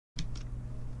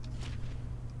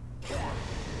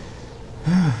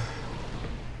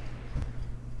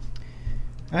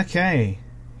Okay,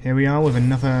 here we are with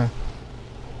another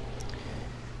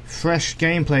Thresh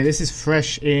gameplay. This is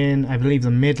Thresh in, I believe,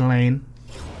 the mid lane.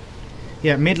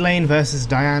 Yeah, mid lane versus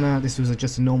Diana. This was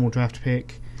just a normal draft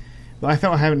pick. But I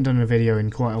felt I haven't done a video in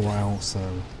quite a while, so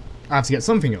I have to get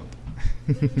something up.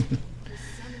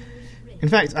 In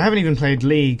fact, I haven't even played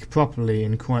League properly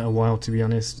in quite a while, to be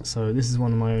honest, so this is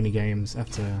one of my only games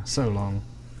after so long.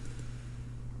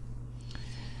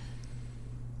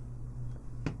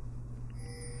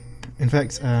 In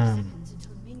fact,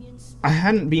 I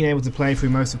hadn't been able to play through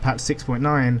most of patch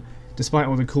 6.9, despite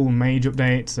all the cool mage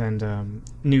updates and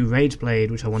new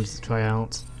Rageblade, which I wanted to try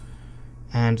out.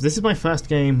 And this is my first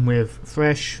game with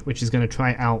Thresh, which is going to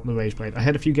try out the Rageblade. I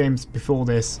had a few games before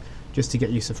this, just to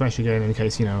get used to Thresh again, in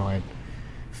case, you know, I'd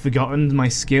forgotten my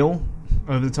skill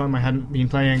over the time I hadn't been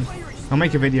playing. I'll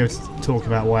make a video to talk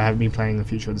about why I haven't been playing in the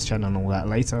future of this channel and all that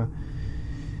later.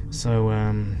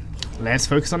 So, let's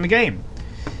focus on the game.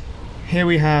 Here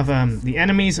we have the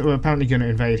enemies that were apparently going to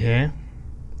invade here,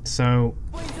 so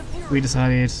we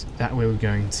decided that we were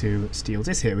going to steal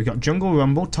this here. We got Jungle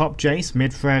Rumble, top Jace,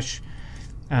 mid Thresh,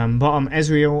 bottom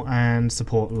Ezreal, and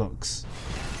support Lux.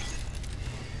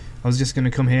 I was just going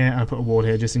to come here and put a ward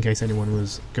here just in case anyone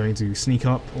was going to sneak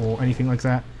up or anything like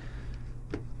that.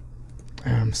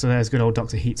 So there's good old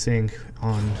Dr. Heatsink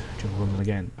on Jungle Rumble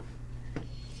again.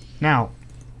 Now,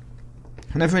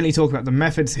 I never really talk about the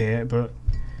methods here, but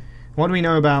what do we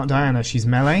know about Diana? She's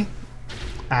melee,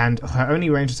 and her only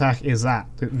range attack is that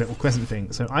little crescent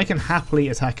thing. So I can happily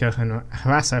attack her and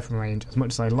harass her from range as much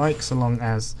as I like, so long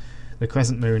as the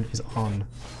crescent moon is on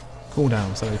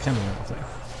cooldown, so the camera off there.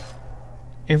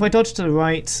 If I dodge to the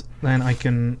right, then I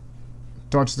can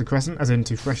dodge the crescent, as in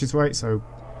to Thresh's right, so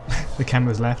the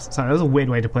camera's left. Sorry, that was a weird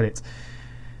way to put it.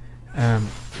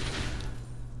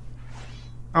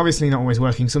 Obviously not always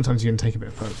working, sometimes you can take a bit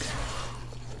of poke.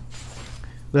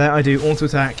 There I do auto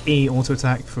attack, E auto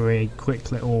attack for a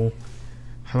quick little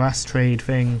harass trade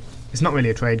thing. It's not really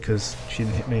a trade because she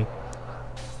didn't hit me.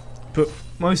 But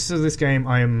most of this game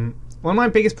one of my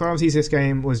biggest priorities this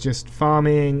game was just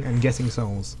farming and getting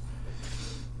souls.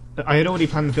 I had already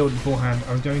planned the build beforehand.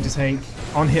 I was going to take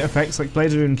on-hit effects like Blade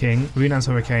of the Rune King, Runaan's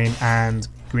Hurricane, and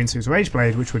Guinsoo's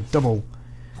Rageblade, which would double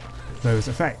those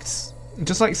effects.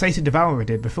 Just like Sated Devourer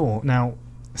did before. Now,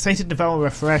 Sated Devourer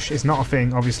Thresh is not a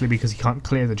thing, obviously, because he can't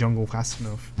clear the jungle fast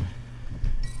enough.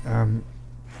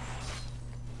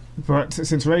 But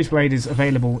since Rageblade is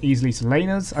available easily to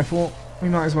laners, I thought we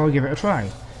might as well give it a try.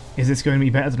 Is this going to be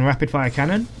better than Rapid Fire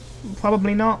Cannon?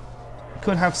 Probably not.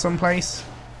 Could have some place.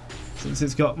 Since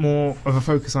it's got more of a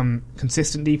focus on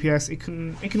consistent DPS, it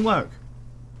can work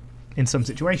in some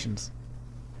situations.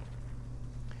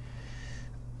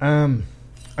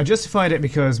 I justified it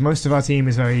because most of our team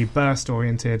is very burst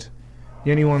oriented.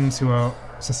 The only ones who are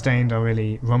sustained are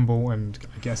really Rumble and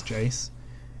I guess Jace.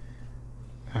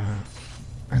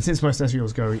 And since most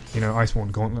Ezreals go, you know,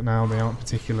 Iceborne Gauntlet now, they aren't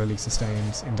particularly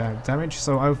sustained in damage.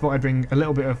 So I thought I'd bring a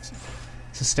little bit of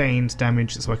sustained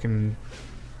damage so I can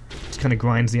just kind of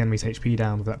grind the enemy's HP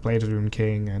down with that Blade of the Rune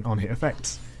King and on-hit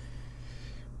effects.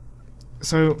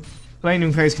 So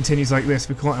laning phase continues like this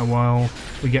for quite a while.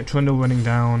 We get Trundle running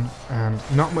down, and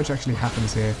not much actually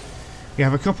happens here. We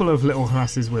have a couple of little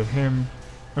harasses with him.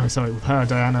 Oh, sorry, with her,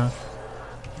 Diana.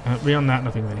 Beyond that,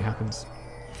 nothing really happens.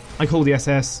 I call the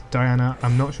SS Diana.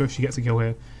 I'm not sure if she gets a kill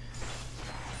here.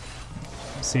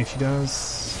 Let's see if she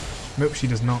does. Nope, she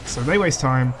does not. So they waste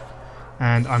time,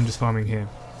 and I'm just farming here.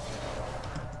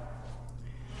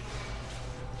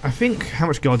 I think, how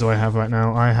much gold do I have right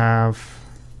now? I have...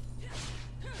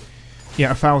 yeah,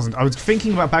 1,000. I was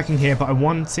thinking about backing here, but I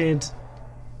wanted...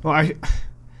 well,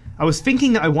 I was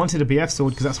thinking that I wanted a BF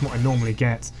sword, because that's what I normally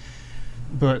get.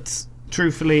 But,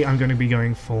 truthfully, I'm going to be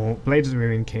going for Blade of the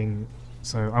Rune King.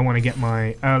 So, I want to get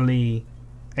my early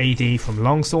AD from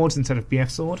long swords instead of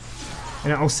BF sword.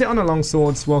 And I'll sit on the long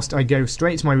swords whilst I go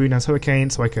straight to my Runaan's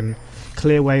Hurricane, so I can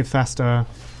clear wave faster,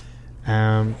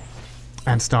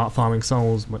 and start farming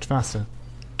souls much faster.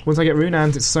 Once I get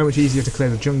Runaan's, it's so much easier to clear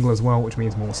the jungle as well, which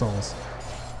means more souls.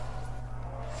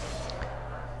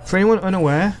 For anyone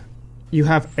unaware, you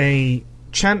have a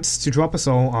chance to drop a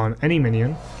soul on any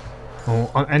minion, or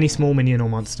on any small minion or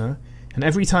monster, and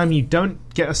every time you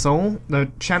don't get a soul,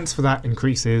 the chance for that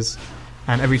increases,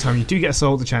 and every time you do get a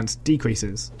soul, the chance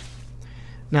decreases.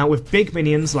 Now, with big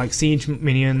minions like siege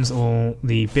minions, or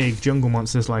the big jungle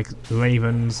monsters like the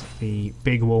ravens, the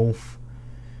big wolf,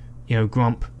 you know,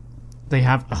 Grump, they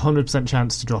have a 100%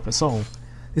 chance to drop a soul.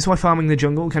 This is why farming the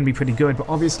jungle can be pretty good, but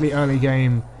obviously early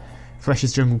game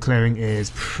Thresh's jungle clearing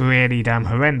is pretty damn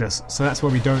horrendous, so that's why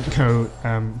we don't go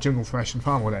jungle Thresh and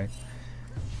farm all day.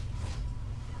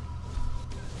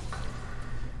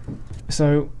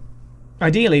 So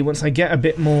ideally, once I get a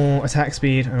bit more attack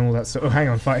speed and all that stuff... Oh, hang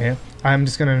on, fight here. I'm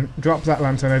just going to drop that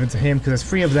lantern over to him, because there's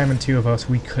 3 of them and 2 of us.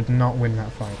 We could not win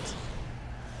that fight.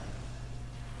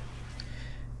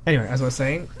 Anyway, as I was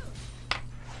saying...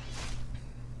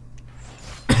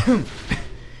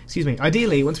 Excuse me.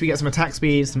 Ideally, once we get some attack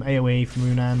speed, some AoE from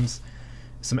Runans,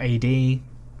 some AD,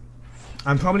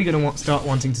 I'm probably going to start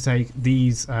wanting to take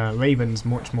these ravens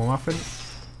much more often.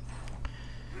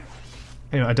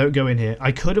 Anyway, I don't go in here.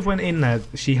 I could have went in there.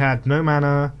 She had no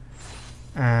mana,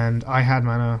 and I had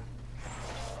mana.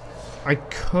 I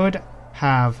could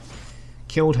have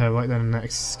killed her right then and there.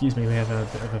 Excuse me, we have a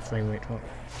bit of a frame rate drop.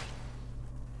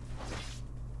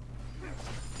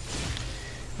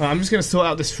 Well, I'm just going to sort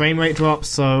out this frame rate drop,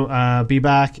 so be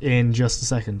back in just a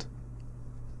second.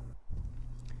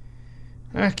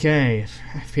 Okay,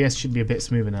 FPS should be a bit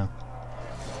smoother now.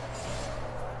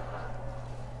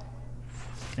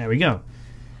 There we go.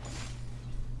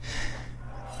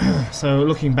 So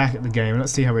looking back at the game,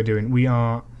 let's see how we're doing. We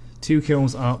are 2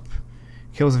 kills up.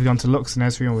 Kills have gone to Lux and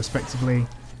Ezreal respectively.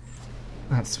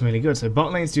 That's really good. So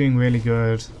bot lane's doing really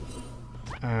good.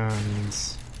 And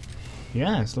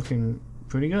yeah, it's looking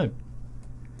pretty good.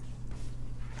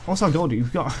 Also gold,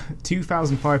 you've got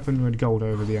 2,500 gold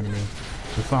over the enemy.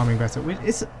 We're farming better.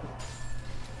 It's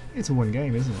a one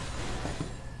game, isn't it?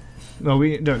 Well,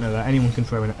 we don't know that. Anyone can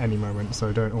throw in at any moment,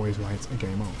 so don't always write a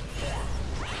game off.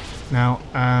 Now,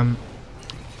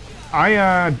 I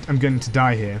am going to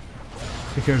die here,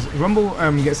 because Rumble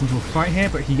gets into a fight here,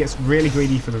 but he gets really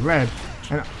greedy for the red.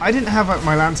 And I didn't have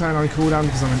my lantern on cooldown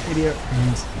because I'm an idiot,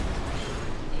 and,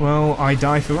 well, I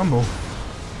die for Rumble.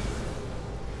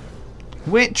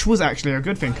 Which was actually a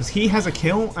good thing, because he has a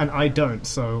kill and I don't,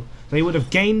 so they would have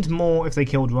gained more if they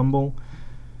killed Rumble.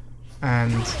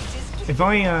 And if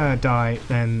I die,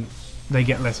 then they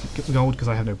get less gold because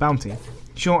I have no bounty.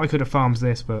 Sure, I could have farmed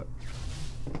this, but,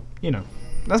 you know.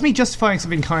 That's me justifying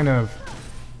something kind of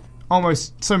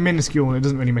almost so minuscule it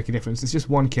doesn't really make a difference. It's just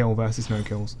 1 kill versus no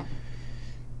kills.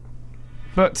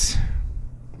 But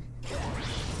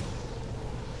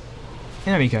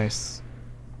in any case,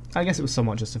 I guess it was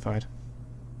somewhat justified.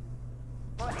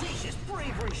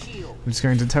 I'm just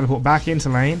going to teleport back into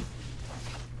lane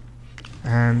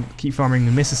and keep farming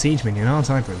the Mr. Siege minion. Aren't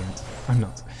I brilliant? I'm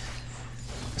not.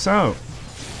 So,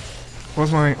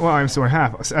 what items do I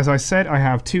have? As I said, I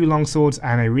have 2 longswords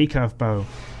and a recurve bow.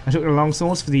 I took the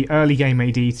longswords for the early game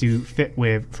AD to fit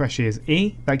with Thresh's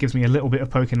E. That gives me a little bit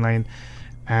of poke in lane,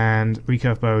 and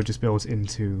recurve bow just builds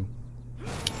into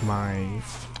my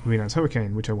Renan's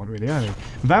Hurricane, which I want really early.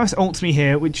 Varus ults me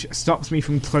here, which stops me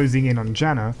from closing in on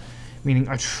Janna, meaning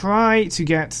I try to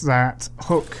get that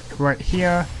hook right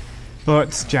here, but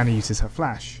Janna uses her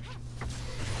flash.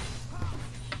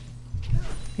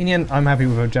 In the end, I'm happy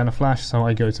with her Janna flash, so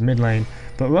I go to mid lane,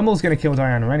 but Rumble's going to kill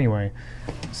Diana anyway,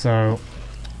 so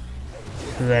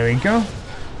there we go.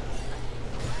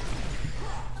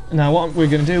 Now what we're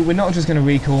going to do, we're not just going to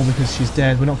recall because she's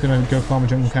dead, we're not going to go farm a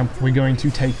jungle camp, we're going to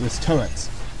take this turret.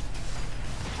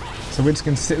 So we're just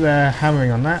going to sit there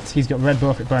hammering on that. He's got red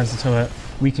buff, it burns the turret.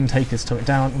 We can take this turret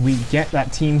down. We get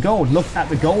that team gold. Look at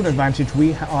the gold advantage.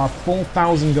 We are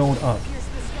 4,000 gold up.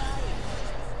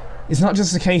 It's not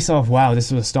just a case of, wow,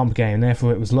 this was a stomp game,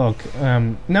 therefore it was luck.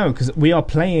 No, because we are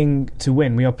playing to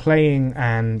win. We are playing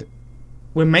and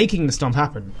we're making the stomp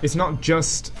happen. It's not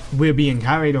just we're being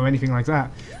carried or anything like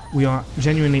that. We are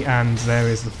genuinely, and there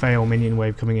is the fail minion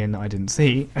wave coming in that I didn't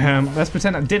see. Let's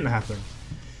pretend that didn't happen.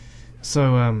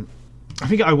 So, I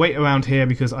think I wait around here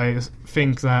because I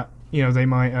think that, you know, they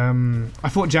might, I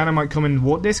thought Janna might come and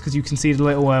ward this, because you can see the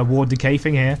little ward decay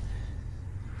thing here.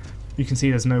 You can see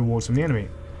there's no wards from the enemy.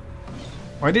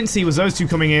 What I didn't see was those two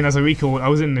coming in as I recalled. I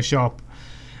was in the shop.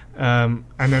 And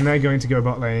then they're going to go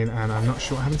bot lane, and I'm not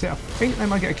sure what happens here. I think they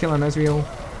might get a kill on Ezreal.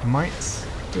 Might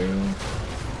do.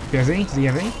 Does he? Does he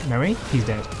have any? No, he's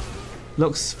dead.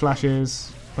 Lux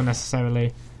flashes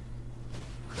unnecessarily.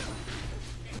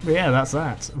 But yeah, that's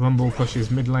that. Rumble pushes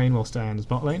mid lane while Stan's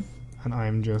bot lane, and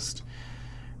I'm just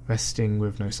resting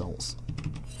with no souls.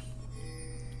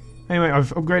 Anyway, I've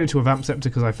upgraded to a Vamp Scepter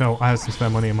because I felt I had some spare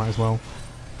money, I might as well.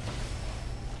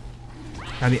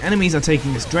 Now the enemies are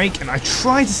taking this Drake, and I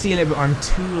try to steal it, but I'm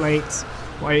too late.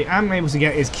 What I am able to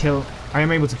get is kill. I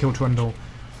am able to kill Trundle,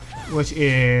 which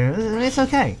is it's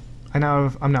okay. I'm now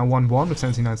 1-1 with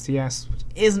 79 CS, which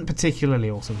isn't particularly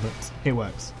awesome, but it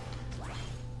works.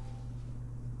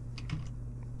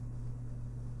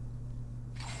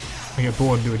 I get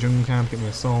bored and do a jungle camp, get me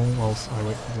a soul, whilst I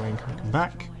wait for the lane to come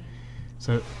back.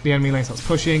 So the enemy lane starts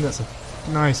pushing. That's a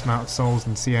nice amount of souls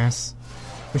and CS,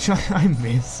 which I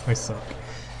miss. I suck.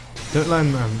 Don't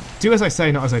learn do as I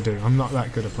say, not as I do. I'm not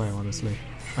that good a player, honestly.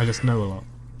 I just know a lot.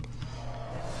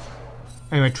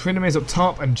 Anyway, Trinimir's up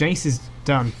top and Jace is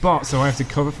down bot, so I have to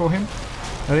cover for him.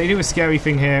 Now they do a scary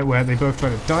thing here where they both try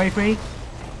to dive me.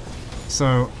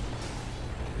 So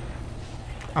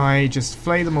I just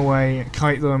flay them away,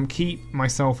 kite them, keep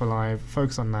myself alive,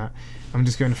 focus on that. I'm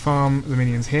just going to farm the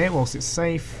minions here whilst it's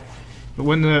safe. But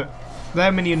when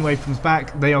their minion wave comes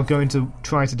back, they are going to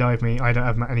try to dive me. I don't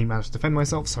have any mana to defend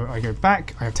myself, so I go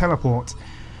back, I have teleport,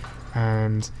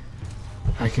 and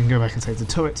I can go back and save the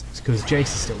turret because Jace is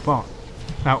still bot.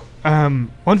 Now,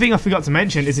 one thing I forgot to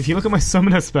mention is if you look at my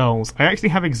summoner spells, I actually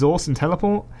have exhaust and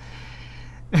teleport.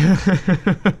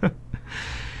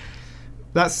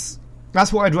 That's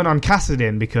what I'd run on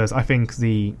Kassadin because I think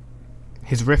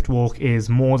his Rift Walk is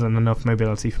more than enough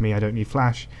mobility for me. I don't need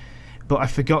Flash. But I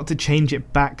forgot to change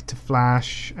it back to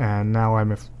Flash, and now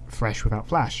I'm a Thresh without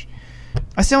Flash.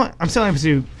 I'm still able to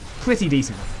do pretty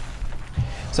decent.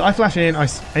 So I flash in, I'm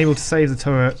able to save the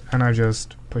turret, and I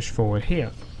just push forward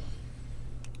here.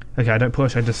 Okay, I don't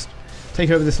push, I just take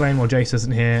over this lane while Jace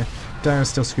isn't here. Diana's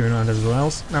still screwing around everywhere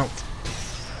else. Now,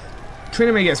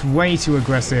 Trinimir gets way too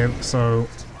aggressive, so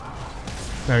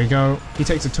there we go. He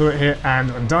takes a turret hit,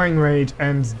 and Undying Rage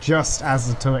ends just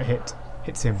as the turret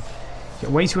hits him. He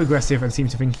got way too aggressive and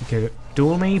seemed to think he could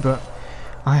duel me, but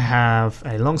I have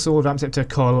a Longsword, Vamp Scepter,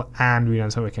 Cull, and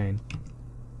Runan's Hurricane.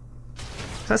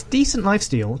 So that's decent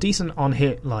lifesteal, decent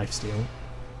on-hit lifesteal,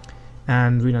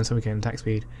 and Runan's Hurricane attack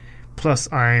speed.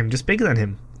 Plus, I'm just bigger than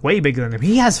him. Way bigger than him.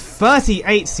 He has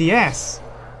 38 CS!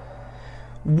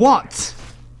 What?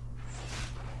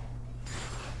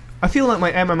 I feel like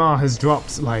my MMR has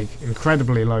dropped, like,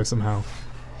 incredibly low somehow.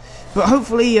 But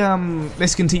hopefully,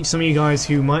 this can teach some of you guys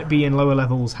who might be in lower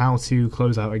levels how to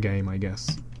close out a game, I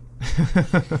guess.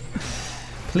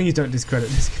 Please don't discredit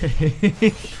this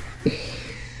game.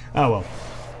 Oh well.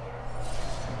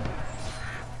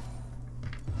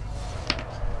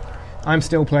 I'm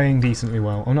still playing decently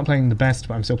well. I'm not playing the best,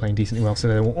 but I'm still playing decently well, so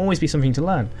there will always be something to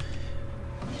learn.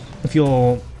 If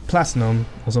you're Platinum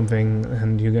or something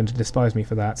and you're going to despise me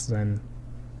for that, then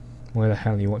why the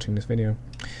hell are you watching this video?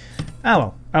 Oh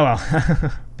well. Oh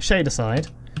well. Shade aside.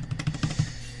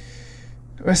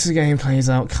 The rest of the game plays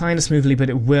out kind of smoothly, but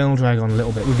it will drag on a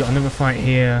little bit. We've got another fight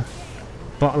here.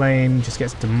 Bot lane just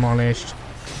gets demolished.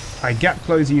 I gap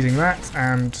close using that,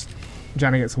 and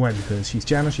Janna gets away because she's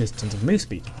Janna, she has tons of move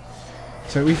speed.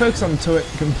 So we focus on the turret,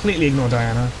 completely ignore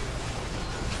Diana.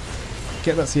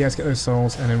 Get that CS, get those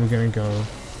souls, and then we're going to go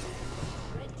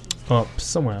up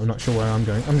somewhere. I'm not sure where I'm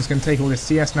going. I'm just going to take all this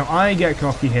CS. Now I get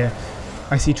cocky here.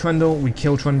 I see Trundle, we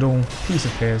kill Trundle, piece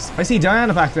of piss. I see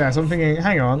Diana back there, so I'm thinking,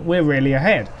 hang on, we're really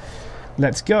ahead.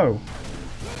 Let's go.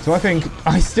 So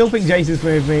I still think Jace is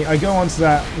with me. I go onto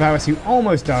that Varus who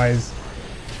almost dies.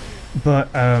 But,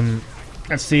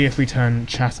 let's see if we turn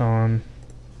chat on.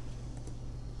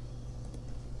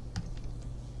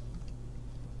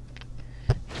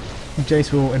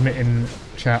 Jace will admit in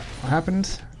chat what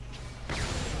happened.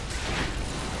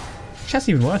 Chat's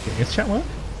even working. Is chat work?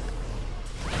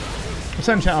 I've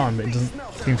turned chat on, but it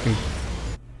doesn't seem to be...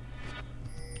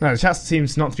 No, the chat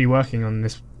seems not to be working on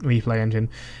this replay engine.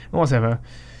 Whatever.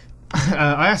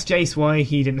 I asked Jace why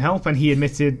he didn't help, and he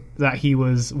admitted that he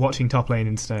was watching top lane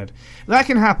instead. That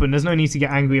can happen, there's no need to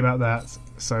get angry about that,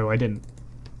 so I didn't.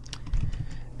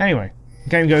 Anyway,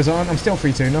 game goes on, I'm still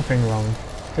 3-2, nothing wrong.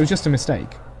 It was just a mistake.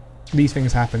 These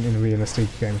things happen in a realistic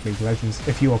game of League of Legends.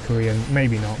 If you are Korean,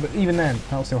 maybe not, but even then,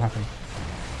 that'll still happen.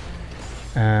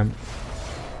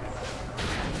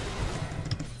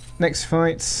 Next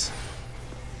fights.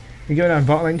 We go down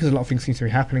bot lane because a lot of things seem to be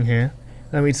happening here.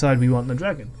 Then we decide we want the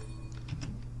dragon.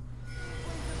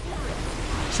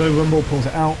 So Rumble pulls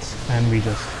it out, and we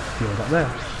just field up there.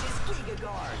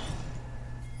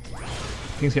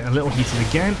 Things get a little heated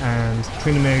again, and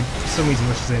Trinimir for some reason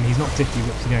rushes in. He's not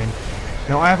particularly whipped again.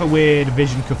 Now I have a weird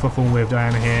vision kerfuffle with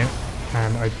Diana here,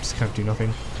 and I just kind of do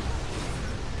nothing.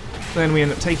 Then we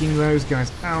end up taking those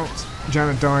guys out.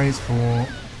 Janna dies for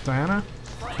Diana,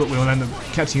 but we'll end up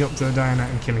catching up to Diana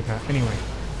and killing her anyway.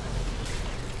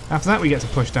 After that we get to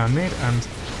push down mid, and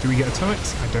do we get a turret?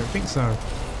 I don't think so.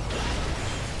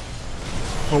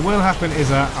 What will happen is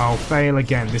that I'll fail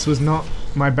again. This was not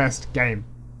my best game.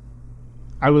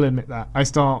 I will admit that. I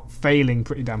start failing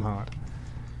pretty damn hard.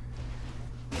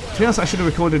 To be honest, I should have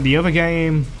recorded the other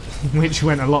game, which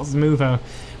went a lot smoother,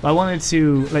 but I wanted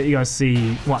to let you guys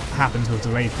see what happens with the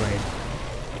Rageblade.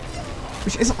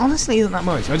 Which is honestly isn't that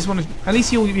much. I just want to, at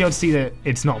least you'll be able to see that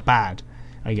it's not bad,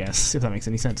 I guess, if that makes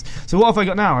any sense. So what have I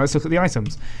got now? Let's look at the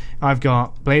items. I've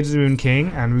got Blade of the Moon King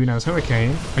and Runan's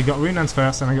Hurricane. I got Runan's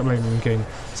first and I got Blade of the Moon King.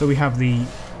 So we have the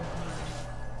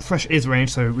Thresh is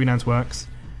ranged, so Runance works.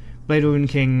 Blade Rune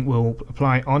King will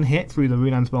apply on hit through the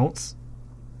Runance bolts.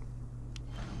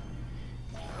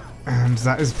 And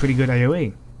that is pretty good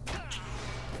AoE.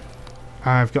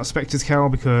 I've got Spectre's Carol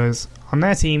because on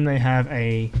their team they have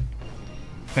a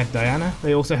fed Diana.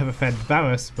 They also have a fed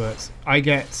Varus, but I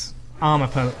get armor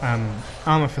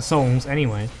for souls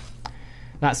anyway.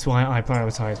 That's why I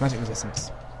prioritize magic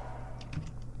resistance.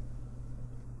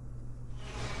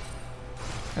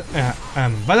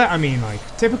 By that I mean,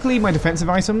 like, typically my defensive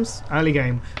items early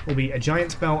game will be a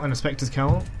giant belt and a Spectre's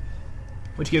Cowl,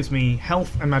 which gives me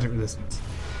health and magic resistance.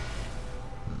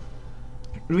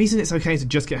 The reason it's okay to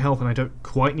just get health and I don't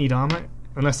quite need armor,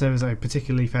 unless there is a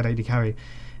particularly fed AD carry,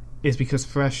 is because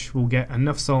Thresh will get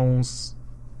enough souls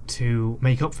to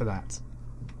make up for that.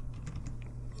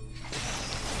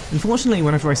 Unfortunately,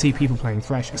 whenever I see people playing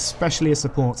Thresh, especially as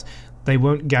support, they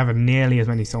won't gather nearly as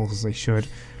many souls as they should.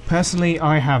 Personally,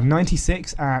 I have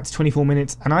 96 at 24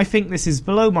 minutes, and I think this is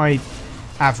below my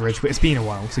average, but it's been a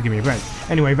while, so give me a break.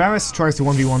 Anyway, Varus tries to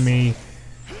 1v1 me,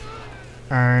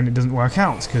 and it doesn't work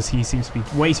out, because he seems to be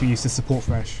way too used to support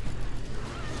Thresh.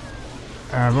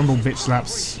 Rumble bitch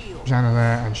slaps Janna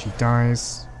there, and she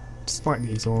dies, despite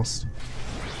the exhaust.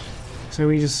 So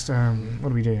we just, what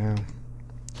do we do now?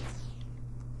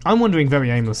 I'm wandering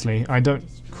very aimlessly. I don't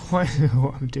quite know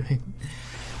what I'm doing.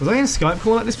 Was I in a Skype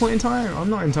call at this point in time? I'm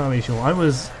not entirely sure.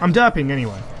 I'm derping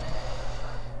anyway.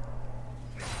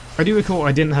 I do recall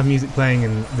I didn't have music playing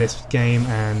in this game,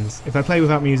 and if I play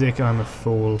without music, I'm a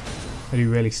fool. I do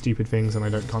really stupid things and I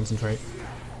don't concentrate.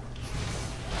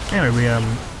 Anyway, we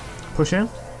push in.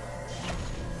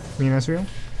 Me and Ezreal.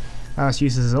 Alice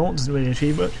uses his ult, doesn't really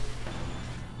achieve much.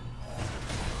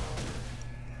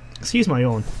 Excuse my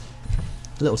yawn.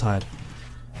 A little tired.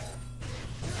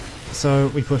 So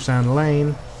we push down the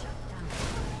lane.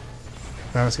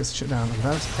 Varus gets the shit down on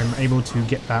Varus. I'm able to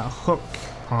get that hook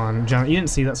on Janna. You didn't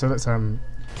see that, so let's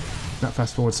not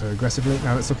fast forward so aggressively.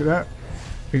 Now let's look at that.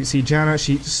 We can see Janna,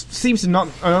 she seems to not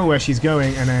know where she's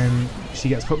going, and then she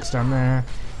gets hooks down there,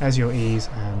 as your ease,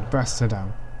 and breasts her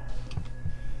down.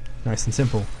 Nice and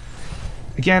simple.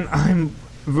 Again, I'm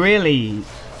really...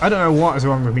 I don't know what is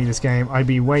wrong with me this game. I'd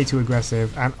be way too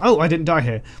aggressive, and... Oh, I didn't die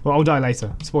here. Well, I'll die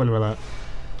later. Spoiler alert.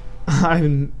 I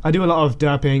do a lot of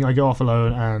derping, I go off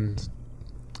alone, and...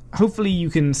 Hopefully you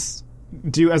can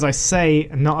do as I say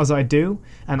and not as I do,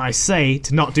 and I say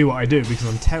to not do what I do, because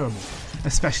I'm terrible.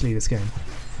 Especially this game.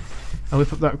 I'll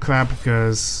whip up that crab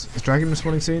because... Is Dragon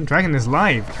respawning soon? Dragon is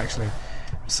live, actually.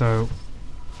 So...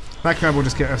 That crab will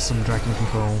just get us some dragon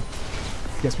control.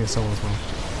 Gets me a soul as well.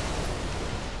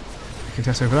 I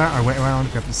contest over that, I wait around,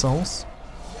 grab the souls.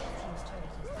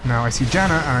 Now I see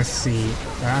Janna and I see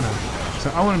Diana.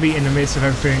 So I want to be in the midst of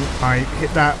everything. I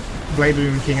hit that Blade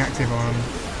Rune King active on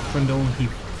Trundle, he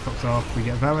fucks off. We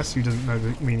get Varus, who doesn't know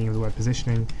the meaning of the word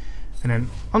positioning. And then,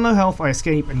 on low health, I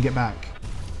escape and get back.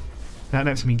 That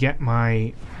lets me get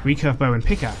my recurve bow and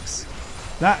pickaxe.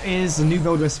 That is the new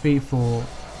build recipe for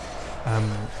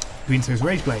Guinsoo's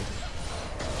Rageblade.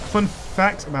 Fun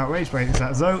fact about Rageblade is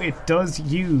that though it does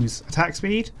use attack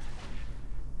speed,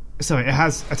 sorry, it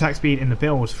has attack speed in the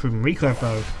build from recurve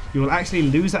bow, you will actually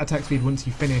lose that attack speed once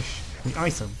you finish the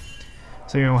item.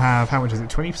 So you'll have, how much is it,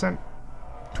 20%?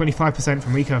 25%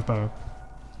 from recurve bow.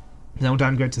 Then will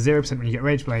downgrade to 0% when you get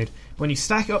Rageblade. When you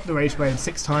stack up the Rageblade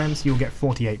 6 times, you'll get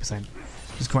 48%,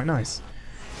 which is quite nice.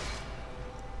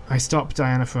 I stop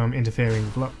Diana from interfering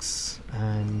with Lux,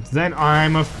 and then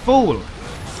I'm a fool!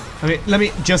 I mean, let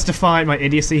me justify my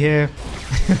idiocy here.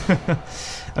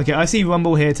 Okay, I see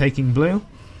Rumble here taking blue.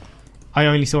 I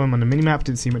only saw him on the minimap,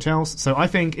 didn't see much else, so I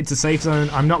think it's a safe zone.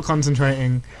 I'm not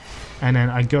concentrating. And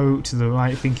then I go to the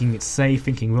right thinking it's safe,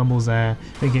 thinking Rumble's there,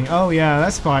 thinking, oh yeah,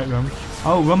 let's fight them.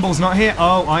 Oh, Rumble's not here?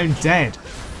 Oh, I'm dead.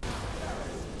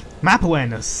 Map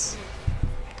awareness.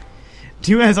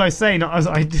 Do as I say, not as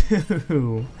I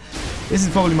do. This is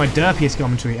probably my derpiest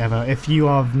commentary ever. If you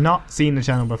have not seen the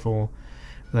channel before,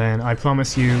 then I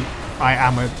promise you I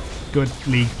am a good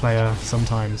League player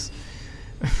sometimes.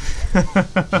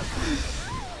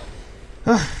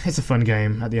 It's a fun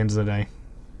game at the end of the day.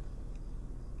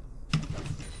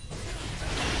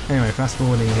 Anyway, fast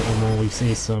forwarding a little more, we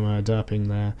see some derping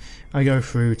there. I go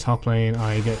through top lane,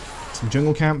 I get some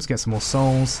jungle camps, get some more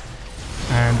souls,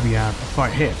 and we have a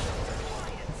fight here.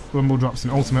 Rumble drops an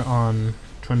ultimate on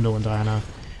Trundle and Diana.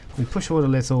 We push forward a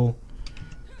little.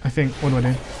 I think, what do I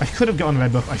do? I could have gotten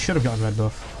red buff, I should have gotten red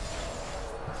buff.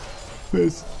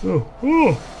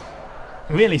 Oh.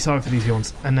 Really sorry for these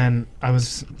yawns. And then I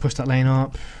was pushed that lane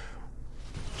up.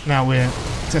 Now we're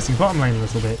testing bottom lane a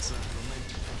little bit.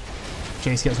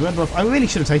 Jace gets red buff. I really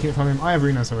should have taken it from him. I have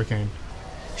Runa's Hurricane.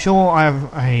 Sure, I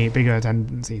have a bigger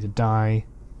tendency to die.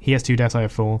 He has 2 deaths, I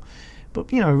have 4.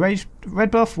 But, you know, red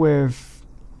buff with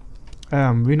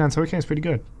Runan's Hurricane is pretty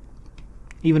good.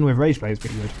 Even with Rageblade, it's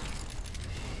pretty good.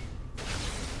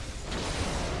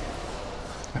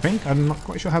 I think. I'm not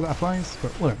quite sure how that applies,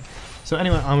 but whatever. So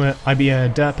anyway, I be a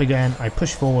derp again. I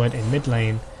push forward in mid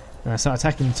lane. And I start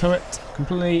attacking the turret.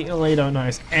 Completely don't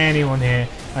notice anyone here.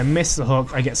 I miss the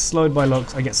hook. I get slowed by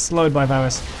Lux. I get slowed by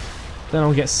Varus. Then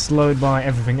I'll get slowed by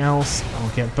everything else.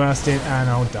 I'll get bursted and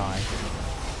I'll die.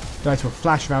 Die to a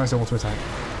flash Varus auto attack.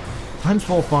 I'm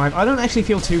 4-5. I don't actually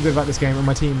feel too good about this game, and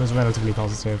my team was relatively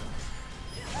positive.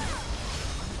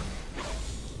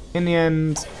 In the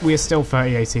end, we are still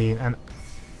 30-18, and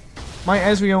my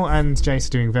Ezreal and Jace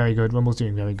are doing very good. Rumble's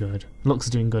doing very good. Lux is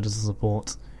doing good as a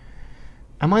support.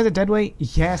 Am I the deadweight?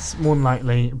 Yes, more than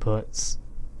likely, but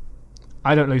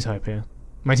I don't lose hope here.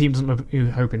 My team doesn't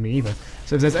lose hope in me either.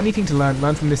 So if there's anything to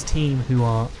learn from this team who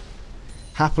are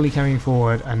happily carrying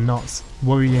forward and not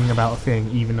worrying about a thing,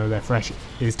 even though their Thresh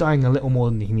is dying a little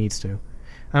more than he needs to.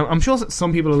 I'm sure that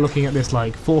some people are looking at this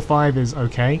like 4-5 is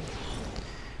okay.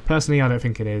 Personally, I don't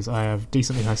think it is. I have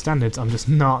decently high standards. I'm just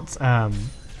not. I'm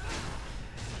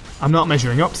not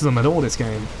measuring up to them at all this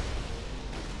game.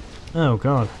 Oh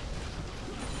god.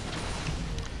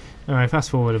 Alright, fast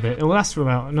forward a bit. It will last for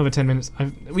about another 10 minutes.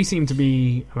 We seem to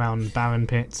be around Baron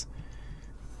Pit.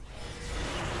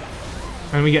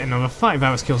 And we get another fight.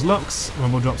 Varus kills Lux.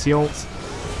 Rumble drops the ult.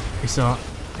 We start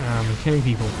killing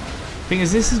people. Thing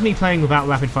is, this is me playing without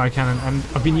rapid fire cannon, and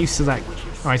I've been used to that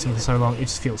item for so long, it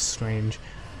just feels strange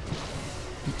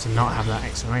to not have that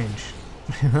extra range.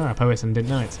 Poison didn't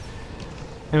know it.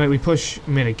 Anyway, we push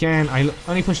mid again. I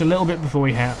only push a little bit before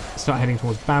we start heading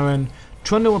towards Baron.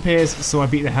 Trundle appears, so I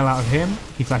beat the hell out of him.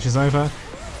 He flashes over.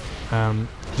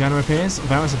 Janna appears.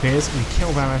 Varus appears. We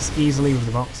kill Varus easily with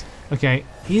the box. Okay,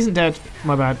 he isn't dead.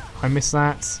 My bad. I missed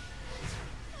that.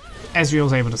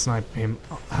 Ezreal's able to snipe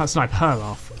her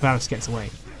off. Varus gets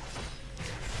away.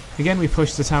 Again, we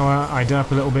push the tower. I derp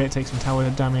a little bit, take some tower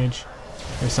damage.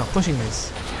 And we start pushing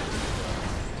this.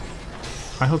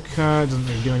 I hook her, doesn't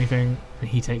really do anything, and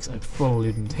he takes a full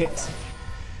Ludent hit.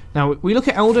 Now, we look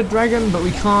at Elder Dragon, but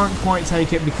we can't quite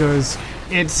take it because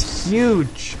it's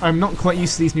huge. I'm not quite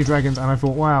used to these new dragons, and I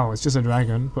thought, wow, it's just a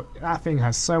dragon, but that thing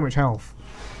has so much health.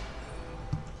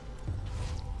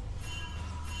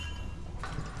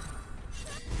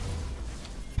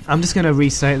 I'm just going to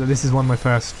restate that this is one of my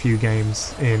first few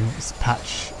games in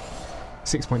patch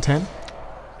 6.10.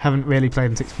 Haven't really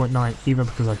played in 6.9 either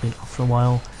because I've been off for a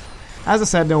while. As I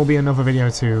said, there will be another video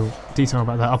to detail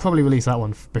about that. I'll probably release that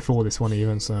one before this one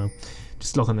even, so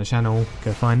just look on the channel,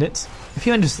 go find it. If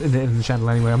you're interested in the channel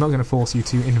anyway, I'm not going to force you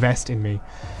to invest in me.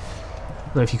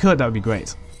 But if you could, that would be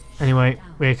great. Anyway,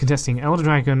 we're contesting Elder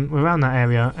Dragon, we're around that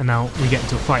area, and now we get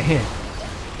into a fight here.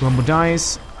 Rumble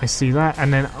dies, I see that,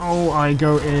 and then, oh, I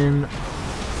go in,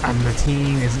 and the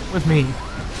team isn't with me.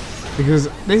 Because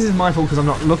this is my fault because I'm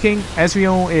not looking.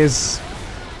 Ezreal is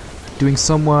doing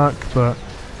some work, but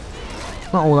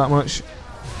not all that much.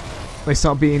 They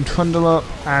start beating Trundle up,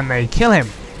 and they kill him.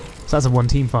 So that's a one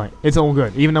team fight. It's all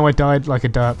good. Even though I died like a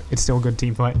derp, it's still a good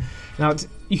team fight. Now,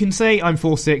 you can say I'm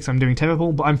 4-6, I'm doing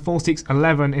terrible, but I'm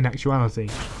 4-6-11 in actuality.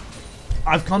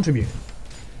 I've contributed.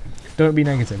 Don't be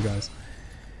negative, guys.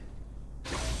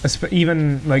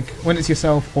 Even like when it's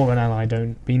yourself or an ally,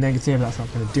 don't be negative. That's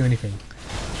not going to do anything.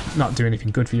 Not do anything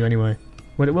good for you anyway.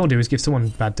 What it will do is give someone a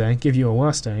bad day, give you a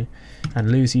worse day,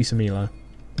 and lose you some elo.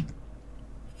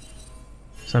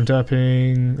 So I'm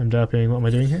derping. What am I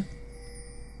doing here?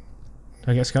 Did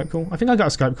I get a Skype call? I think I got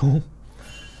a Skype call.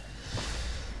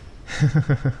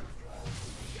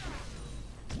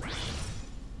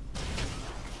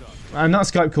 Not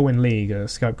a Skype call in League, a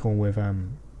Skype call with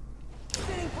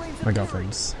my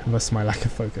girlfriend's. That's my lack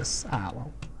of focus. Ah,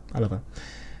 well, I love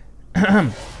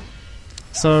her.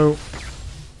 So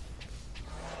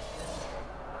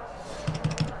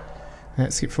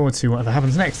let's skip forward to whatever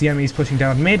happens next. The enemy's pushing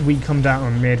down mid. We come down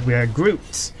on mid. We are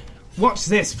grouped. Watch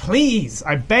this, please.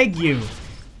 I beg you.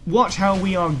 Watch how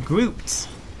we are grouped.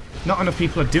 Not enough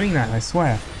people are doing that, I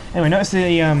swear. Anyway, notice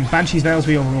the Banshee's Veils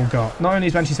we all got. Not only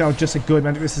is Banshee's Veil just a good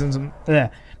magic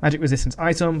resistance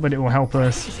item, but it will help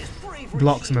us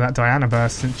block some of that Diana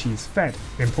burst since she's fed.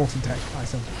 Important tech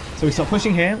item. So we start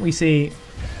pushing here. We see...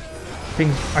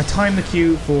 I time the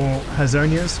Q for her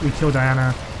Zonias. We kill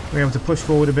Diana. We're able to push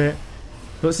forward a bit.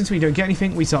 But since we don't get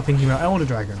anything, we start thinking about Elder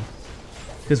Dragon.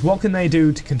 Because what can they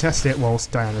do to contest it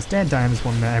whilst Diana's dead? Diana's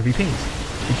won their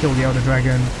MVPs. We kill the Elder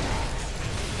Dragon.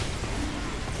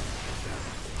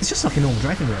 It's just like a normal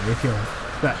dragon really, if you're...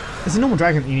 But it's a normal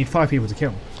dragon that you need 5 people to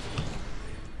kill.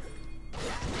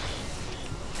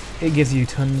 it gives you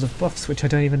tons of buffs, which I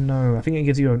don't even know. I think it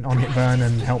gives you an on-hit burn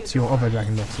and helps your other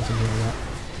dragon buffs or something like that.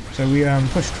 So we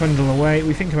push Trundle away,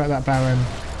 we think about that Baron,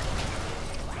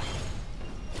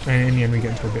 and in the end we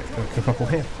get into a bit of a kerfuffle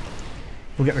here.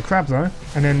 We'll get the crab though,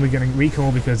 and then we're going to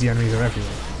recall because the enemies are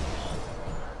everywhere.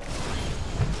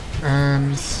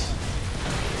 And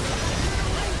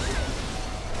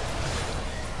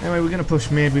anyway, we're going to push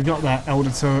mid. We've got that Elder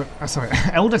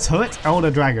Turret.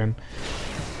 Elder Dragon.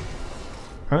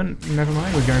 Oh, never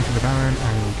mind. We're going for the Baron,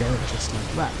 and we'll get it just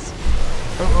like that.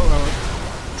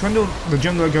 Oh. Trundle, the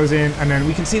jungler goes in, and then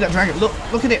we can see that dragon. Look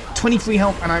at it. 23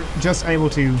 health, and I'm just able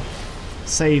to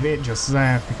save it just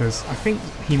there because I think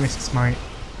he missed smite.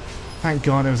 Thank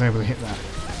God I was able to hit that.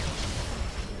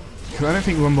 Because I don't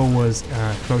think Rumble was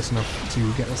close enough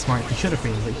to get the smite. He should have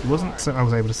been, but he wasn't, so I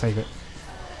was able to save it.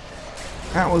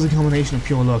 That was a combination of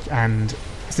pure luck and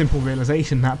simple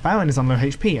realization that Baron is on low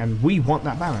HP, and we want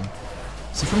that Baron.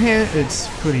 So from here, it's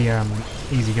pretty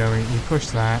easy going. We push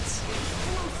that,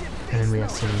 and then we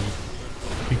have to...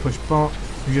 We push bot,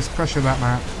 we just pressure that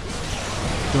map.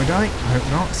 Do I die? I hope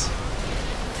not.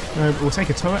 No, we'll take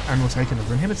a turret, and we'll take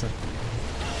another inhibitor.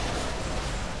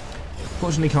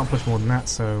 Fortunately, can't push more than that,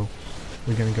 so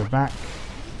we're going to go back.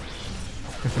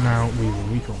 And for now, we will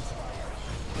recall.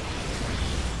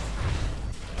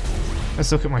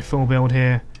 Let's look at my full build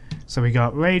here. So we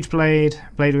got Rageblade,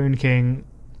 Blade Rune King,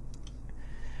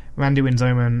 Randy Wind's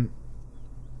Omen,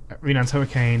 Renan's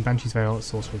Hurricane, Banshee's Veil,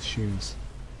 Sorcerer's Shoes.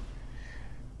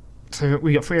 So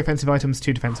we got 3 offensive items,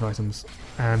 2 defensive items,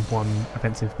 and 1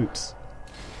 offensive boots.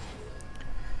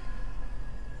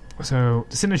 So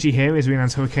the synergy here is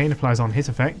Renan's Hurricane applies on hit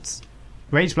effects.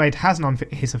 Rageblade has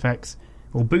non-hit effects,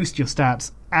 will boost your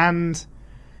stats, and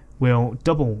will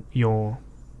double your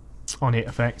on-hit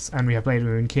effects. And we have Blade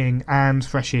Rune King and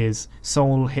Thresh's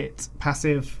Soul Hit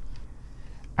passive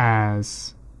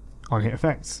as on-hit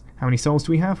effects. How many souls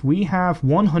do we have? We have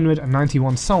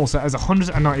 191 souls, so that is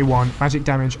 191 magic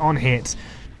damage on hit,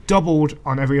 doubled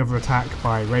on every other attack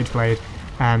by Rageblade,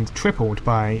 and tripled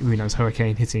by Renan's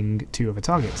Hurricane hitting 2 other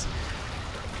targets.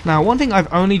 Now, one thing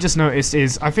I've only just noticed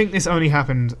is, I think this only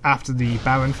happened after the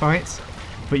Baron fight,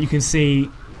 but you can see,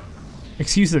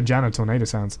 excuse the Jana tornado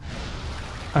sounds,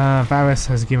 Varus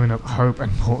has given up hope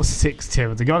and bought 6 Tear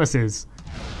of the Goddesses.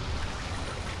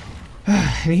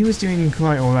 And he was doing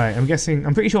quite alright. I'm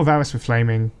pretty sure Varus was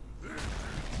flaming.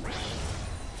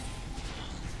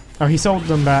 Oh, he sold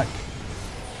them back.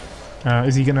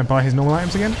 Is he going to buy his normal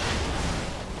items again?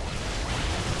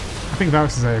 I think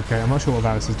Varus is okay. I'm not sure what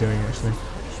Varus is doing actually.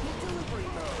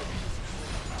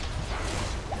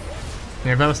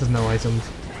 Yeah, Varus has no items.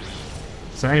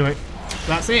 So anyway,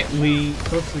 that's it. We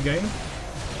pushed the game.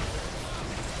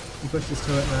 We pushed this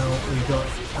turret now. We've got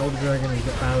Elder Dragon, we've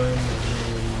got Baron,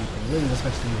 and really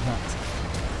especially with that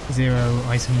 0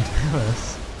 item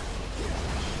Varus.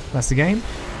 That's the game.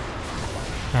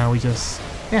 Now we just,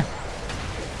 yeah.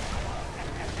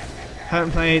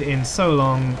 Haven't played in so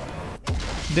long.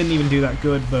 Didn't even do that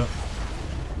good, but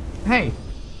hey,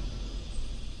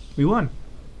 we won.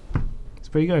 It's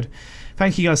pretty good.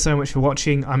 Thank you guys so much for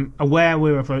watching. I'm aware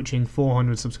we're approaching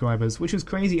 400 subscribers, which was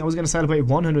crazy. I was going to celebrate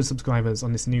 100 subscribers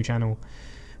on this new channel,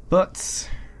 but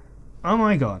oh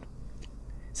my god.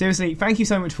 Seriously, thank you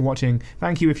so much for watching.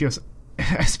 Thank you if you're,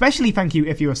 especially thank you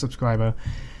if you're a subscriber.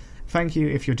 Thank you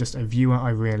if you're just a viewer.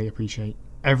 I really appreciate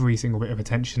every single bit of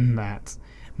attention that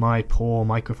my poor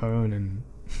microphone and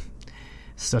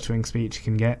stuttering speech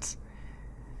can get.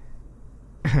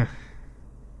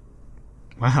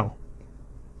 Wow.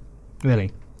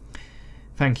 Really.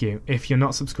 Thank you. If you're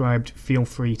not subscribed, feel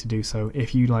free to do so.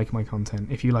 If you like my content,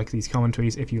 if you like these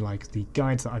commentaries, if you like the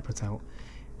guides that I put out.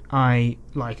 I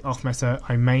like off-meta.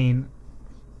 I main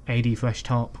AD Thresh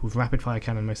top with rapid fire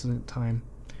cannon most of the time.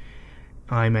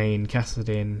 I main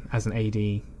Cassadin as an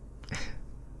AD.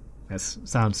 That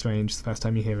sounds strange, it's the first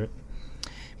time you hear it.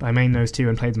 But I main those 2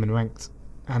 and played them in ranked.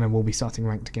 And I will be starting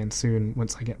ranked again soon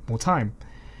once I get more time.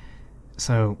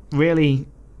 So, really,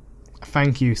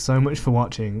 thank you so much for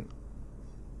watching.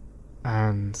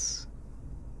 And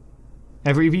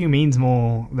every view means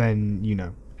more than you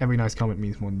know. Every nice comment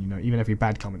means more than you know. Even every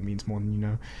bad comment means more than you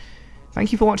know.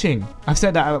 Thank you for watching. I've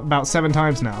said that about 7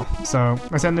 times now. So,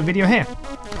 let's end the video here.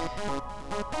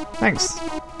 Thanks.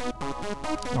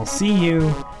 I'll see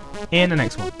you in the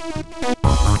next one.